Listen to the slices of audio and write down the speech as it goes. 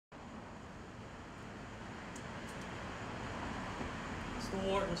the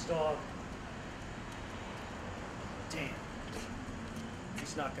warden's dog. Damn.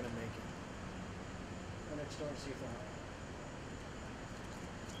 He's not gonna make it. Go next door and see if they're home.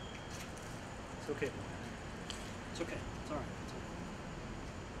 It's okay, boy. It's okay. It's all right. It's okay.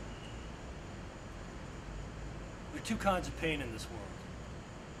 There are two kinds of pain in this world.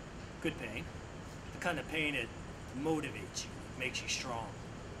 Good pain. The kind of pain that motivates you, makes you strong.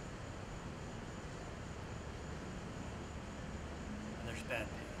 And there's bad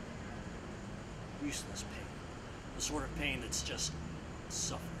pain. Useless pain. The sort of pain that's just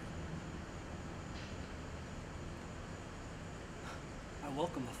suffering. I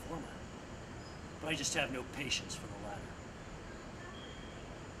welcome the former, but I just have no patience for the latter.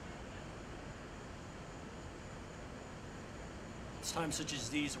 It's times such as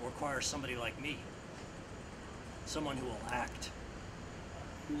these that require somebody like me. Someone who will act.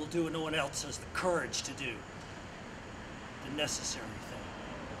 Who will do what no one else has the courage to do. The necessary thing.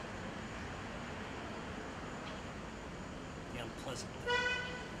 The unpleasant thing.